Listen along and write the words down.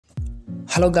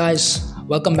Hello guys,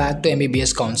 welcome back to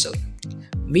MBBSCouncil.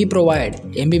 We provide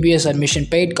MBBS admission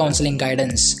paid counseling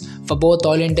guidance for both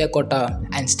All India quota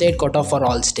and state quota for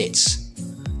all states.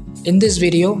 In this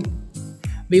video,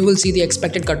 we will see the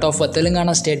expected cutoff for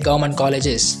Telangana state government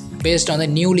colleges based on the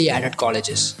newly added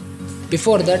colleges.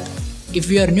 Before that, if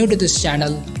you are new to this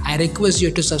channel, I request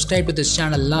you to subscribe to this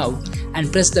channel now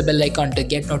and press the bell icon to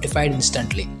get notified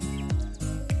instantly.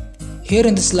 Here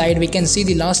in the slide, we can see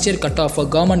the last year cutoff for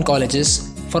government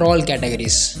colleges for all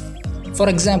categories. For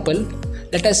example,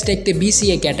 let us take the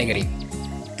BCA category.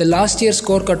 The last year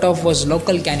score cutoff was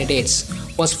local candidates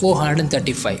was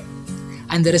 435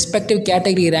 and the respective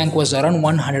category rank was around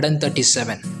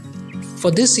 137.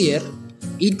 For this year,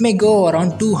 it may go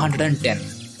around 210.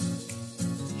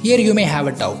 Here you may have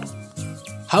a doubt.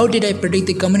 How did I predict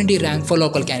the community rank for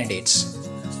local candidates?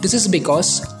 This is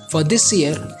because for this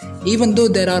year, even though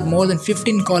there are more than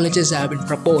 15 colleges that have been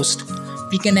proposed,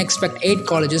 we can expect 8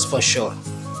 colleges for sure,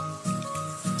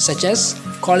 such as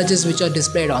colleges which are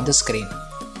displayed on the screen.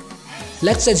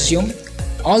 Let's assume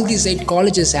all these 8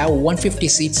 colleges have 150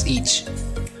 seats each,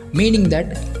 meaning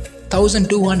that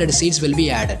 1200 seats will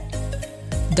be added.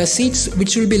 The seats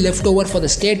which will be left over for the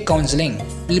state counselling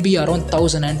will be around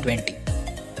 1020.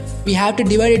 We have to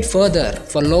divide it further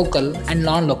for local and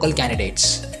non-local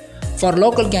candidates. For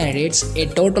local candidates, a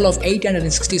total of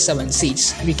 867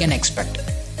 seats we can expect,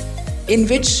 in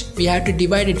which we have to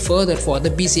divide it further for the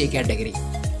BCA category.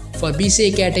 For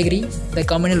BCA category, the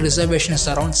communal reservation is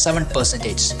around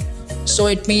 7%, so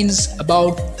it means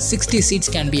about 60 seats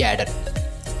can be added.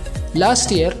 Last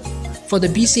year, for the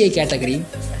BCA category,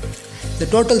 the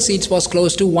total seats was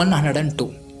close to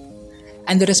 102,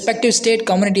 and the respective state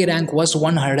community rank was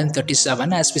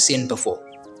 137 as we seen before.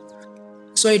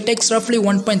 So it takes roughly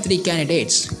 1.3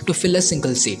 candidates to fill a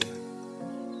single seat.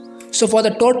 So for the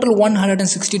total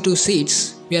 162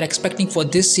 seats we are expecting for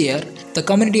this year, the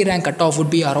community rank cutoff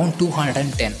would be around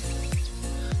 210.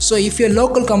 So if your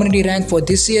local community rank for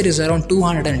this year is around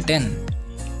 210,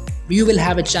 you will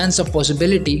have a chance of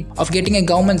possibility of getting a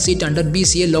government seat under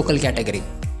BCA local category.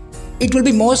 It will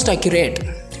be most accurate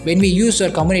when we use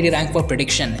your community rank for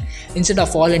prediction instead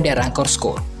of All India rank or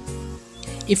score.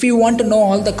 If you want to know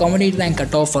all the community rank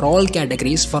cutoff for all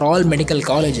categories for all medical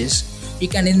colleges, you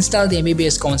can install the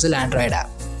MBBSCouncil Android app.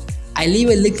 I leave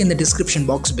a link in the description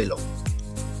box below.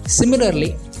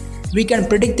 Similarly, we can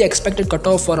predict the expected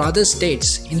cutoff for other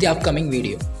states in the upcoming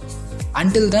video.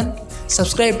 Until then,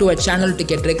 subscribe to our channel to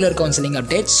get regular counseling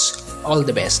updates. All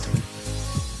the best.